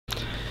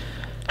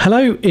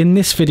Hello, in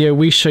this video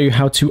we show you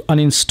how to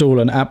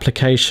uninstall an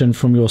application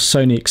from your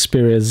Sony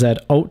Xperia Z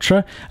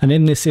Ultra, and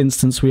in this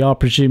instance we are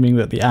presuming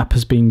that the app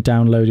has been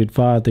downloaded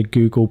via the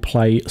Google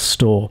Play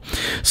Store.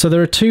 So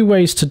there are two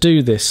ways to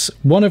do this,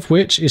 one of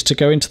which is to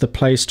go into the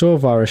Play Store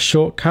via a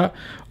shortcut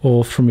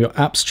or from your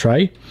apps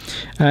tray,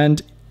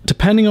 and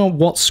depending on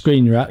what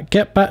screen you're at,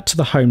 get back to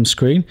the home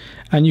screen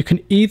and you can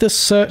either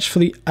search for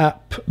the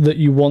app that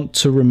you want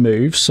to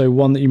remove, so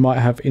one that you might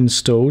have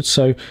installed.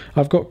 So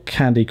I've got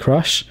Candy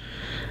Crush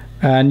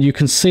and you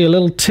can see a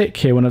little tick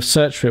here when I've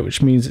searched for it,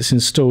 which means it's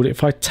installed.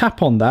 If I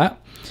tap on that,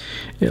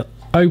 it'll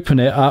open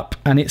it up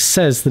and it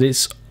says that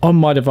it's on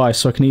my device,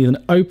 so I can either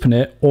open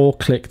it or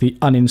click the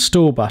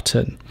uninstall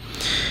button.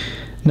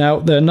 Now,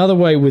 another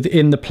way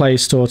within the Play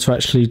Store to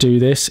actually do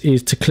this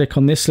is to click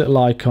on this little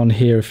icon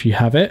here if you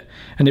have it,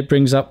 and it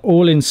brings up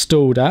all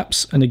installed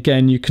apps, and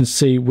again you can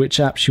see which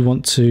apps you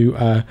want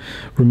to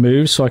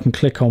remove. So I can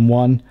click on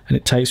one and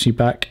it takes me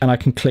back, and I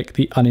can click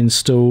the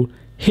uninstall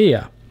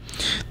here.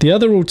 The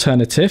other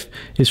alternative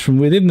is from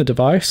within the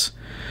device,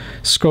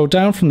 scroll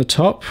down from the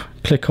top,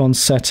 click on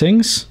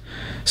Settings,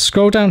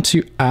 scroll down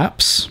to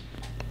Apps,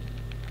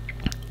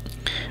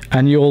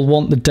 and you'll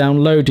want the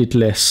downloaded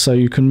list, so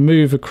you can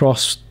move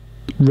across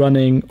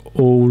running,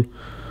 all,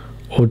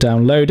 or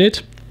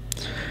downloaded.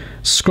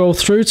 Scroll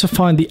through to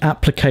find the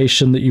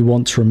application that you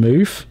want to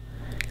remove,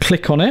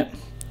 click on it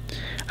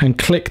and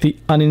click the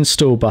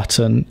uninstall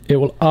button. It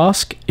will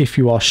ask if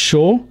you are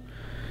sure,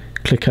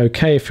 click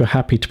OK if you're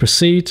happy to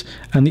proceed,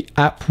 and the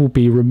app will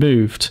be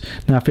removed.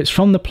 Now if it's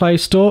from the Play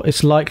Store,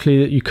 it's likely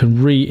that you can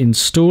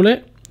reinstall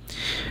it.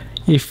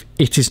 If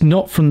it is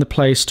not from the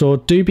Play Store,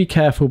 do be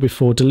careful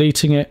before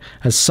deleting it,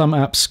 as some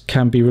apps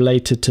can be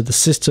related to the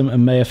system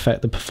and may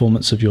affect the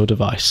performance of your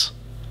device.